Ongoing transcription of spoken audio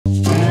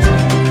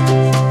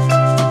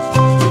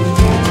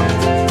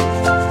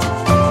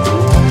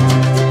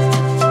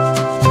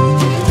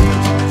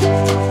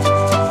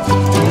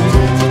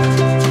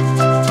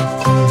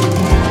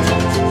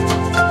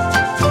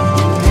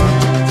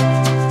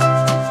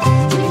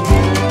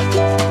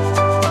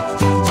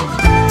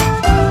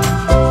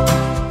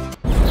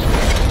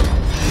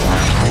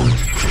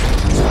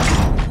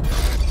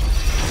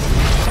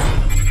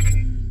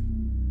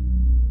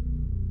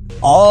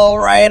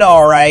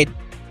All right.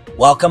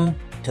 Welcome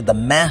to the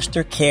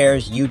Master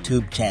Cares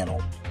YouTube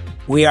channel.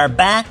 We are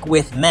back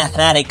with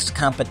mathematics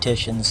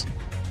competitions,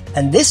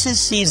 and this is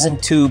season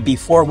 2.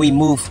 Before we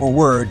move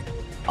forward,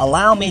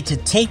 allow me to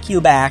take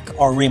you back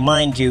or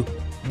remind you,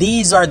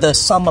 these are the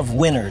sum of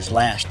winners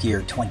last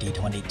year,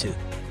 2022.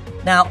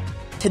 Now,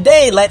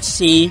 today let's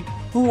see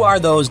who are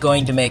those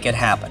going to make it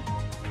happen.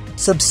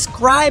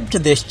 Subscribe to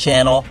this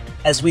channel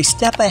as we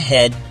step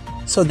ahead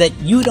so that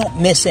you don't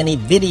miss any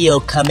video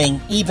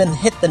coming. Even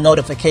hit the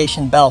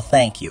notification bell.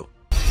 Thank you.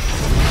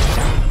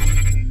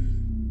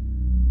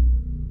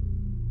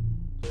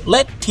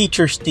 Let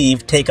Teacher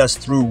Steve take us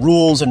through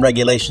rules and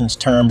regulations,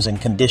 terms and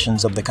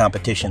conditions of the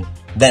competition.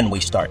 Then we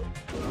start.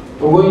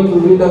 We're going to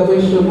read the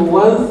question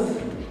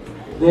once,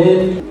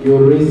 then you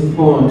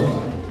respond.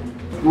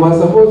 You are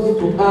supposed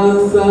to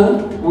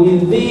answer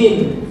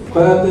within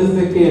 30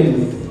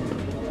 seconds.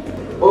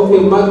 Okay,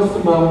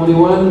 maximum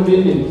 1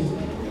 minute.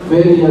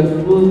 Failure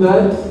to do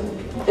that,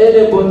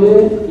 anybody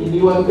in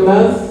your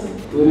class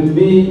will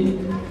be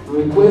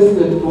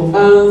requested to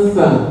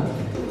answer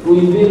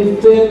within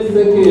 10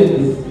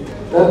 seconds.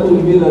 That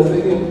will be the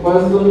second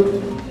person.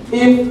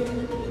 If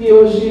he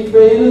or she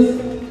fails,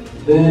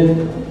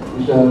 then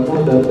we shall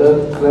know that that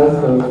class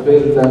has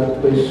failed that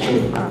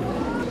question.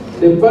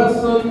 The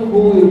person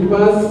who will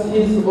pass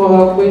his or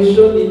her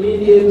question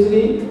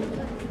immediately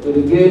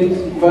will get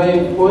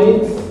 5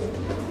 points.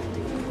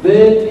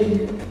 Then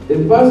the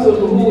person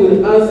who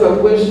will answer a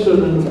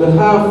question on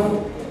behalf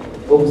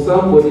of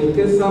somebody, in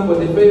case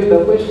somebody failed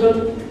the question,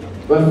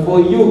 but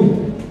for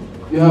you,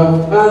 you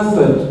have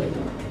answered,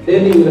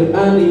 then you will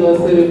earn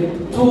yourself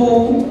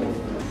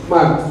 2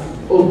 marks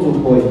or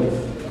 2 points.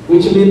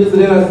 Which means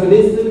let us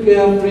listen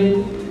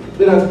carefully,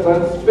 let us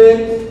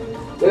participate,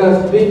 let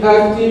us be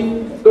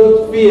active,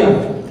 don't fear.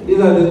 These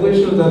are the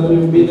questions that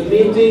we've been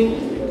meeting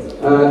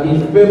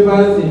in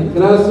papers, in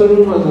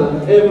classrooms,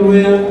 and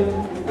everywhere.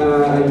 I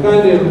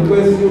kindly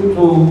request you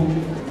to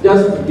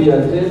just be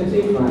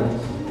attentive and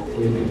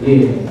we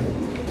begin.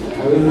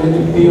 Are we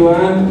ready,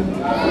 P1?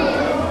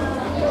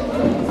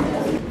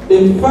 The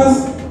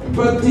first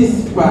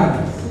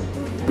participant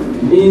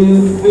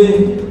is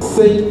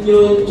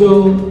Senyonjo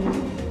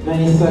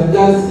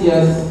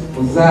Naisagasias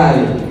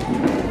Muzari.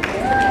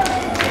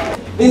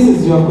 This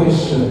is your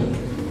question.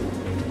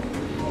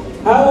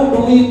 How do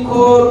we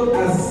call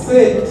a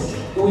set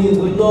with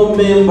no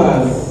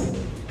members?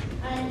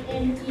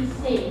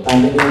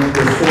 An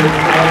empty set.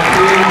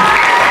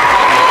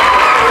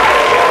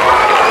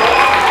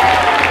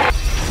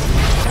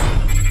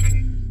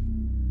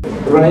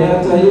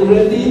 Riot, are you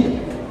ready?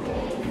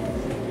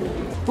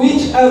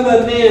 Which other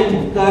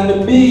name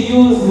can be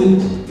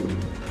used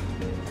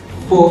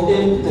for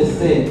empty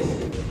set?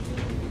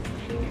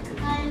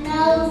 A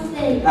null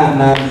set. A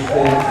null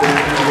set.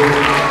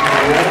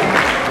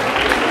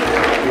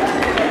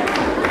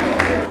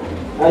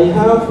 I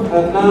have a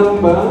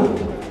number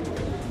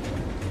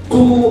 2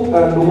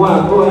 and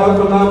 1. Oh, I have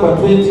a number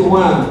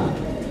 21.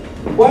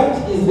 What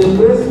is the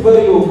place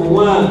value of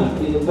 1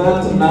 in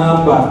that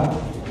number?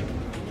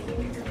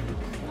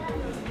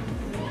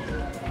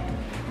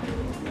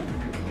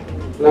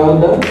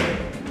 Louder.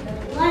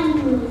 1.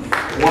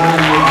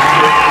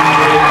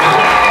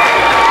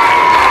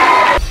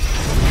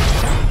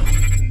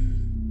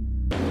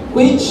 1.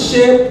 Which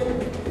shape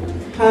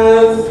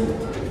has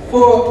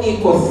 4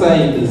 equal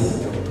sides?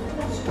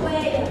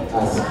 A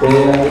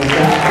square.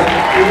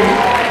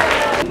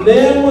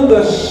 Name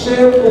the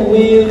shape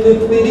with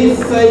 3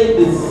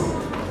 sides.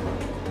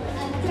 A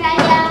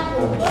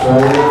triangle. A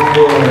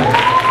triangle.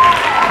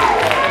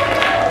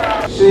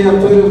 Share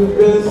 12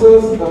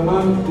 pencils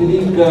among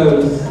 3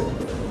 girls.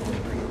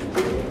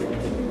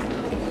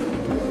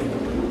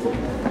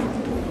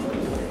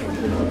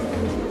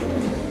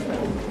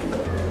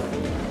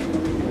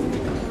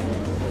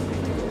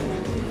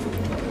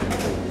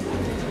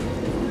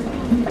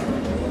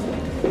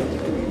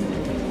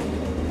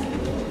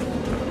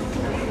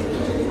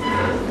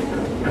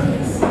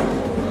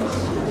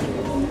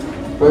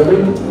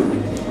 Pardon?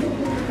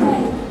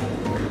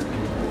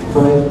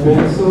 5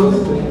 pencils.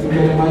 Thank you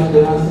very much. The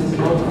answer is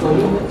not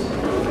correct.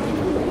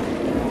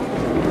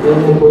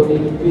 Anybody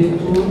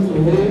P2 to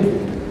have?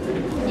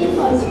 It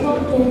was 4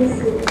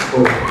 pencils.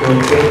 4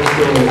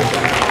 pencils.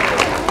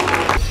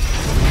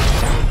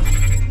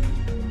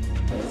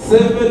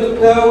 7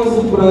 cows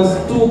plus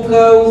 2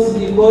 cows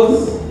equals?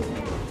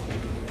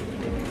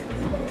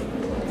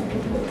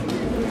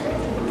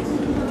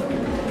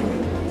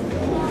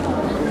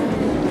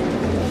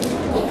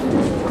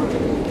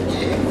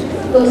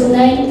 Was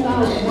 9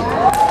 cows. 9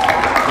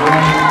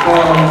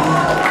 cows.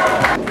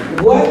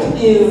 What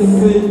is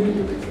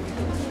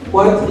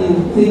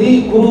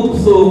 3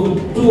 groups of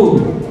 2?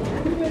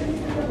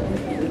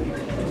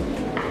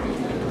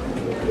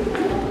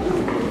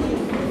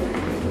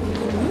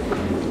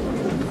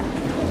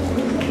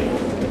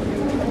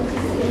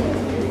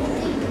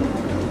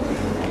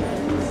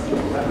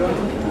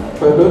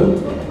 Pardon?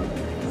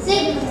 6.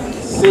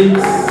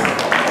 6.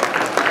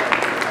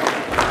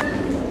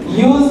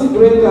 Use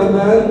greater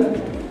than,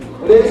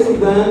 less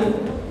than,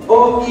 or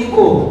all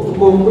equal, to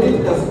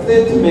complete the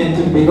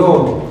statement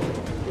below,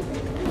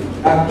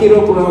 a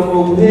kilogram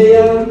of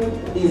hair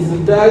is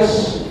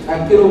dash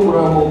a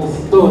kilogram of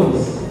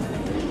stones.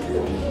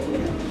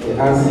 The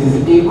answer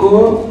is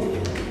equal.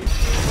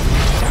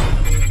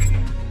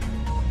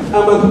 A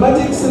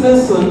mathematics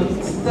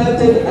lesson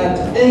started at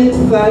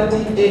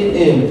 8:30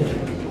 a.m.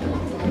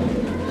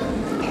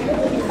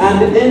 and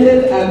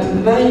ended at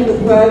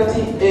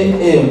 9:30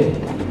 a.m.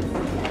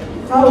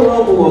 How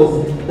long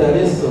was the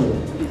lesson?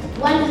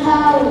 1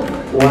 hour.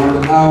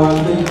 1 hour,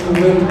 thank you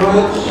very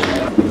much.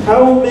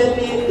 How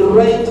many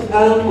right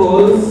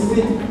angles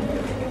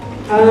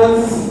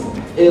has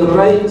a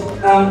right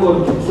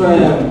angled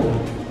triangle?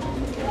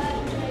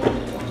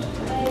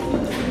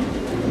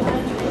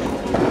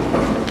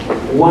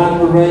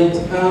 1 right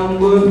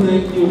angle,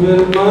 thank you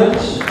very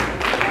much.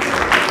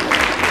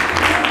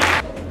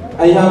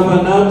 I have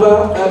a number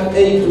at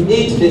 8 to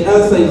 8, the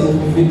answer is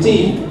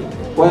 15.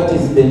 What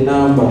is the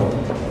number?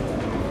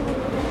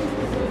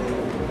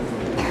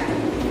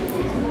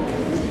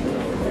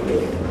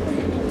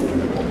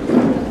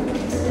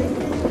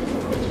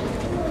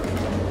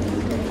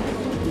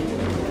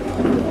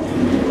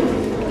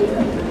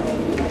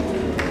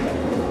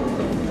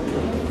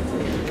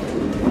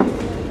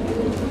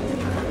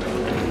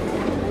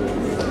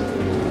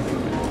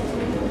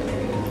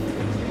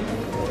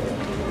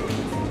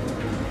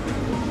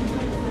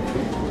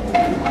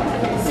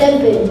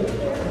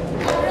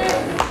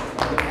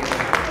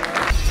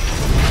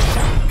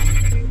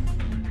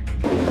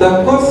 The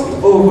cost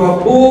of a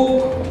book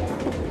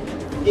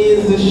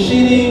is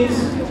shillings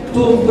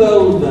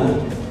 2,000.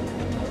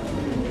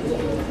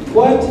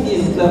 What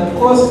is the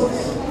cost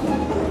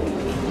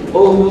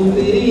of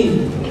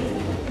 3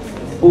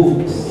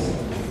 books?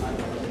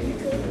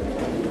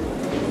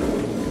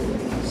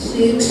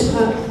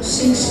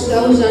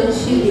 6,000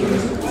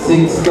 shillings.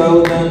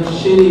 6,000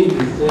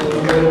 shillings. Thank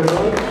you very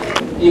much.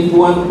 If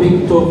 1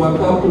 picture of a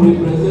cup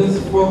represents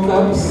 4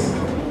 cups,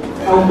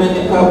 how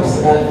many cups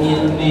are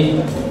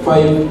in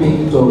 5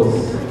 pictures?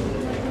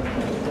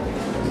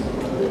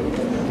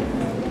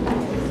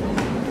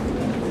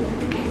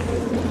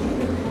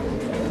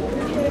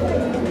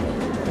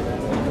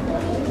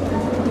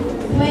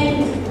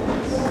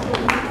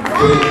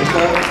 20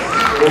 cups.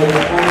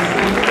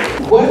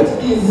 What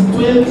is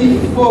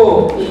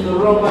 24 in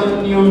Roman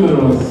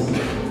numerals?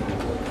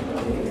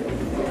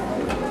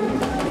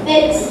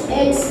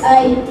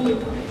 XXIV.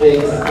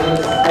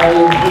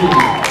 XXIV.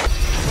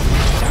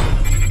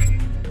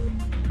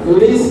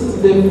 List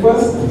the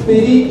first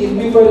 3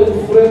 equivalent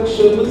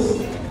fractions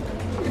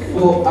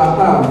for a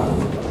half.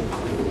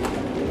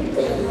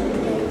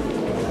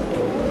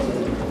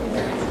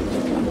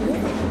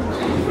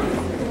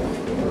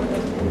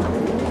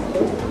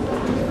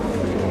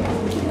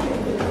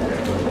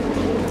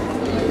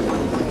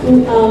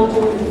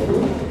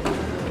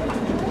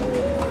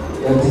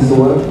 That is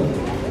what?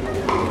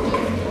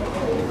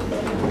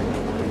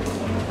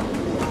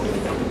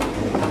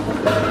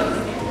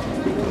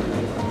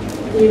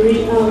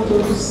 3 out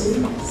of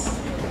 6.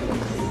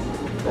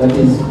 That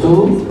is 2.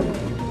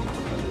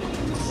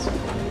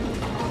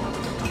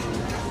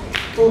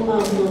 4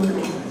 out of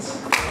 8.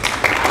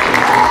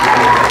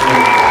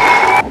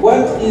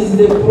 What is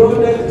the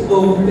product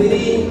of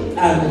 3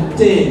 and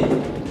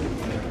 10?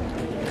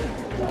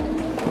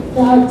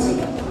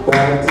 30.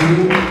 30,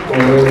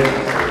 correct.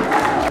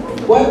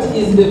 What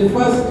is the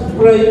first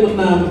prime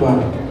number?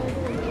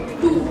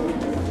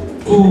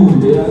 2.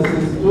 The answer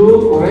is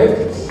 2,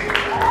 correct.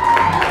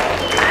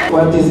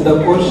 What is the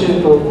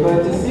quotient of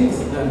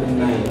 36 and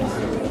 9?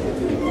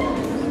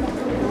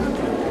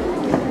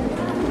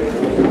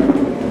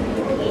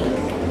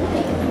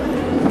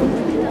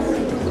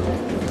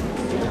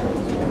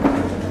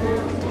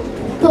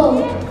 4.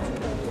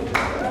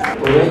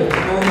 Correct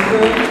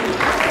answer.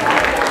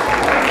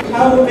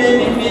 How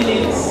many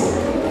minutes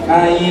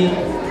are in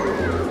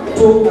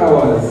 2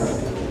 hours?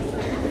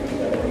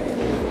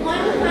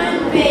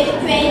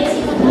 120.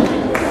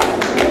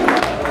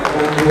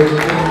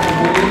 120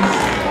 minutes.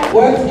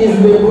 What is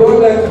the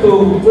product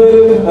of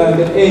 12 and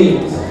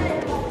 8?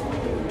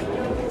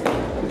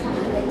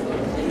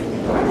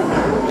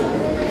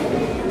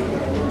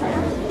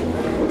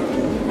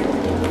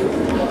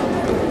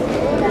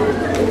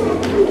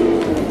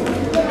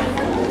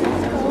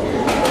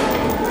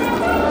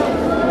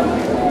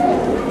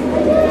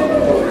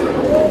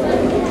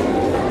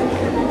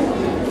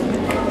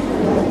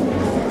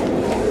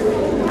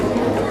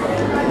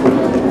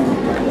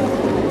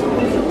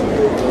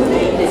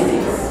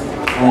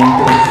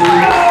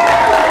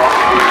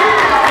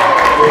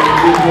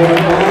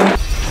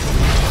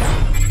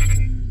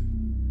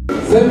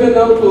 7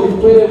 out of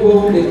 12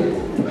 of the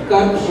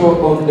cattle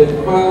on the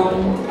farm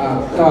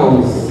are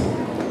cows.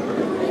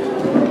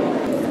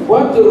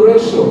 What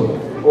ratio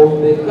of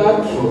the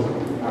cattle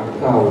are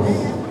cows?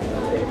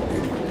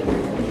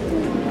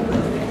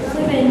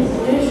 7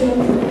 ratio.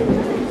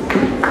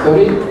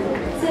 Sorry?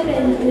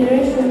 7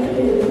 ratio.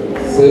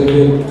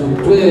 7 to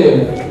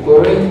 12.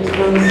 Correct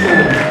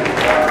answer.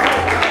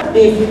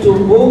 If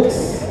 2 books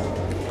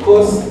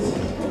cost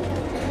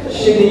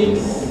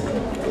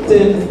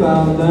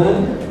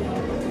 10,000.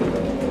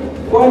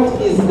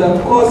 What is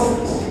the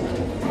cost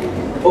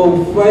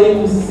of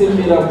 5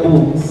 similar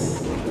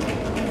books?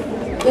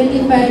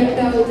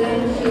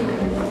 25,000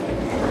 shillings.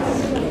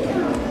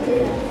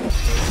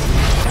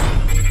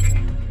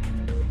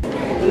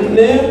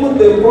 Name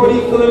the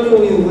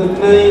polygon with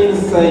 9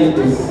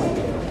 sides.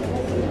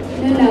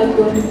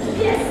 Nalagon.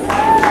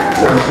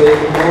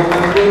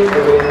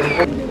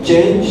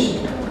 Change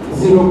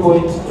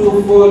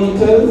 0.24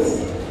 liters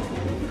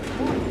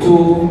to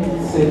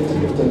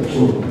centimeter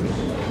cube.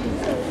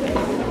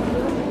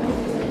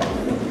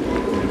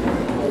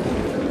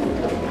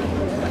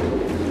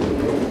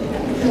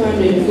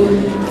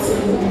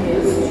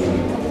 centimeters.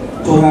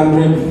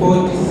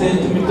 240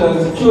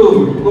 centimeters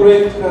cube.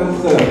 Correct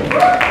answer.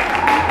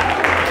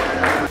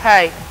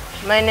 Hi,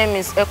 my name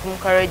is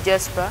Ekum Kare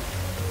Jasper,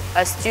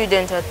 a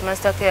student at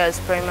Master Cares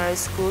Primary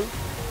School,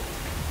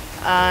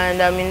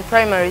 and I'm in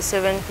primary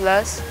 7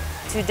 class.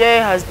 Today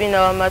has been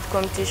our math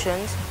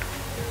competitions,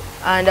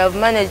 and I've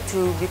managed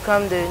to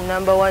become the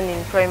 #1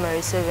 in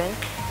primary 7.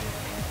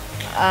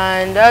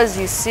 And as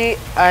you see,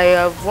 I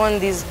have won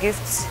these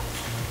gifts: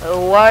 a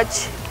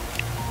watch,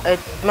 a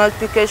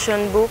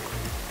multiplication book,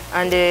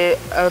 and a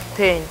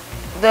pen.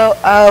 Though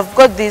I've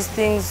got these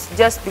things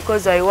just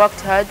because I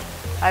worked hard,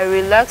 I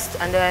relaxed,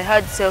 and I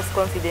had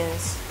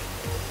self-confidence.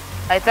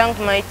 I thank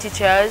my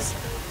teachers,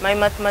 my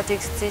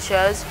mathematics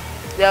teachers.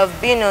 They have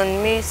been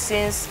on me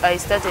since I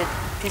started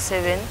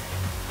P7.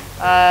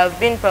 I've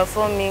been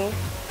performing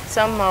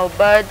somehow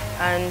bad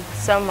and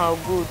somehow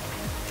good,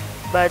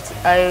 but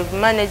I've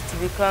managed to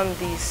become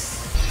this.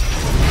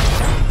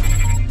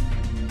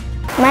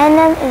 My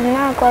name is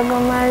Nakwago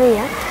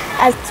Maria,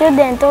 a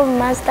student of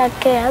Master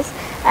Cares.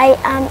 I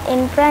am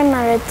in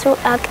primary 2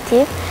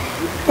 active.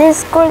 This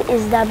school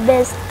is the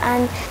best,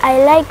 and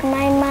I like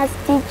my math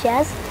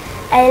teachers.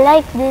 I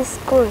like this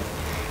school.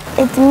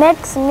 It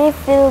makes me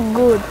feel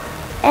good.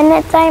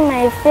 Anytime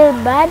I feel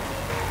bad,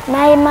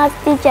 my math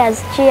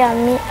teachers cheer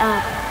me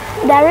up.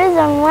 The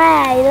reason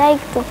why I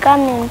like to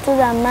come into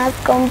the math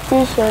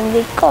competition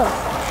because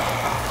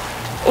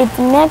it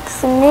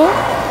makes me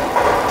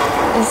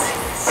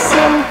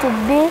seem to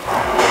be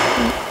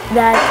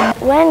that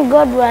when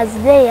God was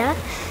there,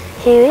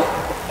 He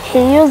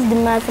used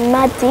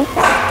mathematics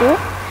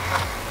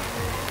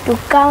to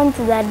count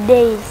the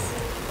days.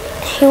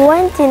 He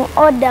went in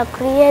order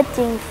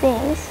creating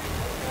things.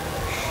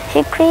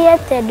 He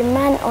created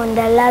man on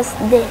the last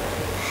day.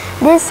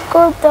 This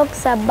school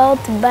talks about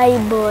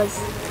Bibles.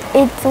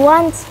 It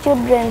wants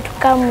children to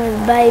come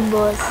with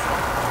Bibles.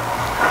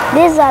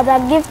 These are the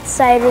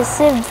gifts I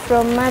received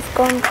from math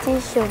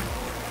competition: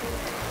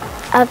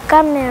 a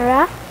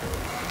camera,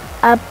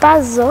 a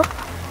puzzle,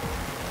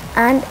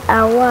 and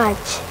a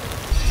watch.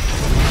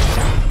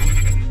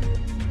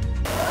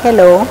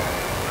 Hello,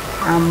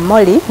 I'm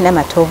Molly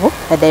Namatovu,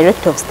 the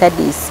Director of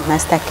Studies,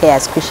 Master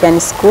Cares Christian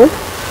School.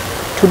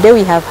 Today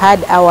we have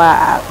had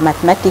our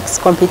mathematics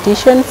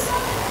competitions,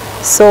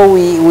 so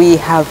we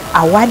have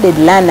awarded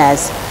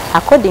learners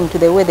according to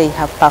the way they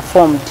have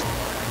performed.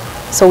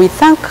 So we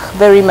thank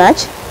very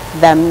much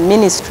the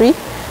ministry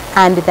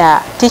and the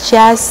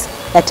teachers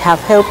that have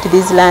helped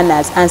these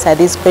learners answer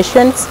these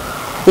questions.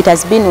 It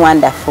has been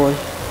wonderful.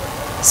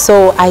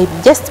 So I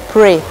just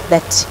pray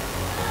that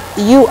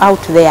you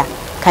out there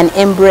can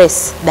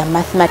embrace the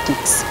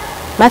mathematics.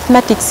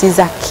 Mathematics is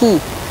a key.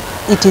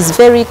 It is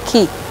very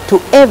key to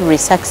every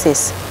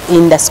success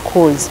in the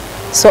schools.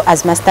 So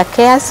as Master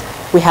Cares,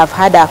 we have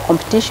had our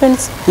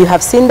competitions. You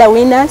have seen the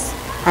winners,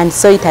 and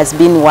so it has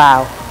been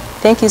wow.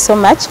 Thank you so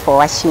much for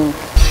watching.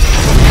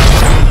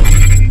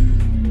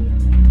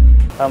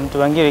 I'm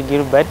Tuangiri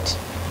Gilbert,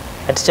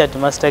 a teacher at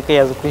Master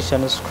Cares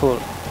Christian School.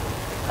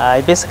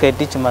 I basically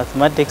teach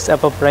mathematics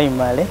upper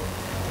primary,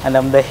 and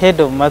I'm the head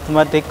of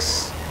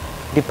mathematics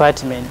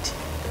department.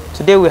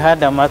 Today we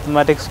had a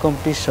mathematics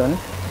competition.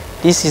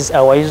 This is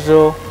our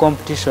usual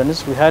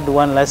competitions. We had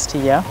one last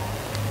year.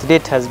 Today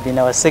it has been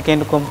our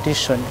second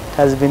competition. It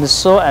has been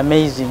so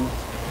amazing.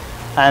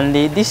 And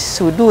we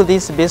do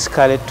this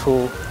basically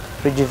to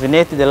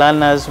rejuvenate the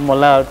learners'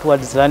 morale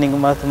towards learning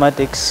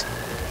mathematics.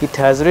 It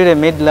has really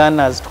made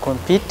learners to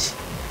compete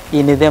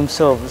in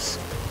themselves,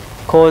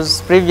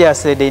 because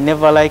previously they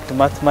never liked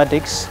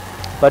mathematics,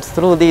 but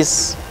through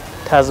this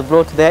it has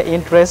brought their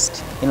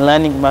interest in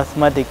learning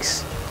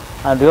mathematics,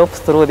 and we hope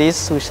through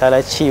this we shall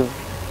achieve.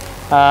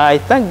 I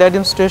thank the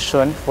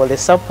administration for the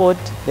support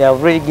they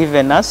have really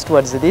given us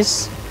towards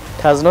this.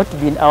 It has not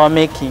been our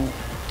making,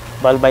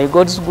 but by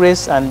God's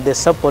grace and the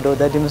support of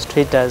the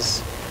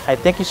administrators. I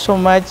thank you so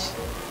much.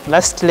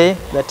 Lastly,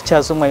 the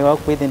teachers whom I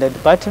work with in the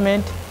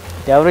department,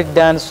 they have already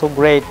done so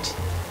great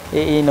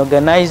in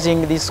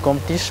organizing these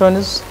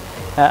competitions.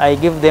 I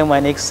give them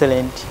an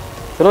excellent.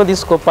 Through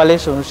this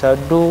cooperation, we shall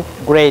do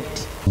great.